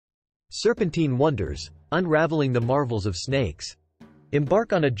Serpentine Wonders, Unraveling the Marvels of Snakes.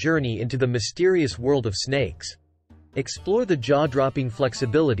 Embark on a journey into the mysterious world of snakes. Explore the jaw-dropping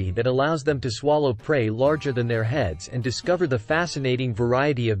flexibility that allows them to swallow prey larger than their heads and discover the fascinating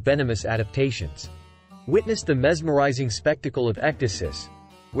variety of venomous adaptations. Witness the mesmerizing spectacle of ecdysis,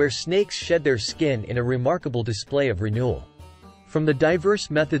 where snakes shed their skin in a remarkable display of renewal. From the diverse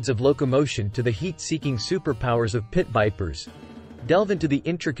methods of locomotion to the heat-seeking superpowers of pit vipers, delve into the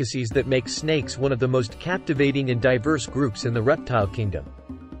intricacies that make snakes one of the most captivating and diverse groups in the reptile kingdom.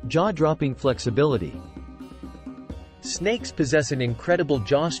 Jaw-dropping flexibility. Snakes possess an incredible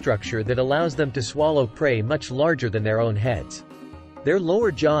jaw structure that allows them to swallow prey much larger than their own heads. Their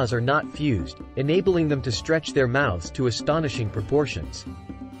lower jaws are not fused, enabling them to stretch their mouths to astonishing proportions.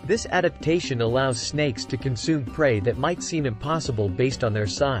 This adaptation allows snakes to consume prey that might seem impossible based on their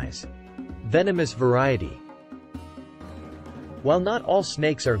size. Venomous variety. While not all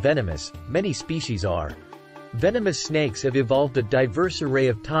snakes are venomous, many species are. Venomous snakes have evolved a diverse array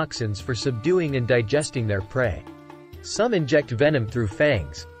of toxins for subduing and digesting their prey. Some inject venom through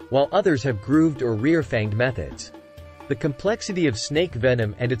fangs, while others have grooved or rear-fanged methods. The complexity of snake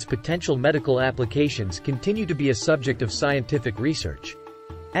venom and its potential medical applications continue to be a subject of scientific research.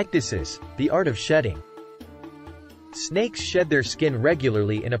 Ecdysis, the art of shedding. Snakes shed their skin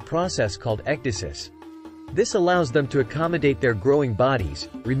regularly in a process called ecdysis. This allows them to accommodate their growing bodies,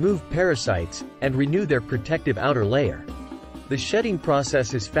 remove parasites, and renew their protective outer layer. The shedding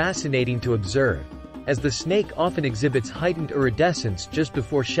process is fascinating to observe, as the snake often exhibits heightened iridescence just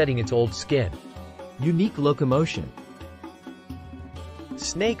before shedding its old skin. Unique locomotion.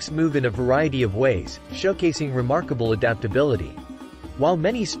 Snakes move in a variety of ways, showcasing remarkable adaptability. While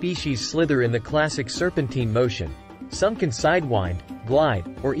many species slither in the classic serpentine motion, some can sidewind, glide,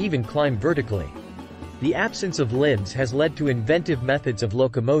 or even climb vertically. The absence of limbs has led to inventive methods of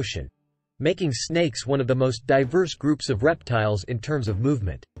locomotion, making snakes one of the most diverse groups of reptiles in terms of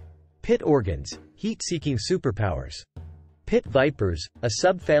movement. Pit organs, heat-seeking superpowers. Pit vipers, a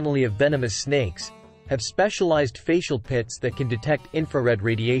subfamily of venomous snakes, have specialized facial pits that can detect infrared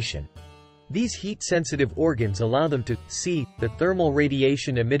radiation. These heat-sensitive organs allow them to see the thermal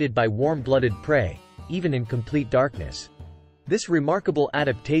radiation emitted by warm-blooded prey, even in complete darkness. This remarkable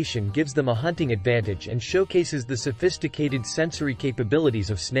adaptation gives them a hunting advantage and showcases the sophisticated sensory capabilities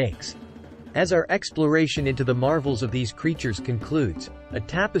of snakes. As our exploration into the marvels of these creatures concludes, a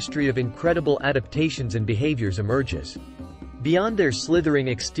tapestry of incredible adaptations and behaviors emerges. Beyond their slithering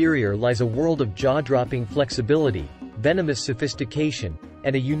exterior lies a world of jaw-dropping flexibility, venomous sophistication,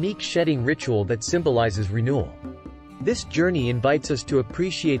 and a unique shedding ritual that symbolizes renewal. This journey invites us to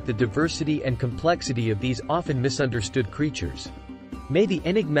appreciate the diversity and complexity of these often misunderstood creatures. May the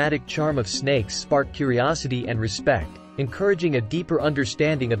enigmatic charm of snakes spark curiosity and respect, encouraging a deeper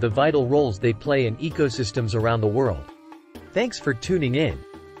understanding of the vital roles they play in ecosystems around the world. Thanks for tuning in.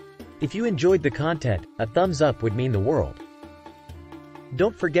 If you enjoyed the content, a thumbs up would mean the world.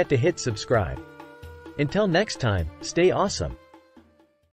 Don't forget to hit subscribe. Until next time, stay awesome.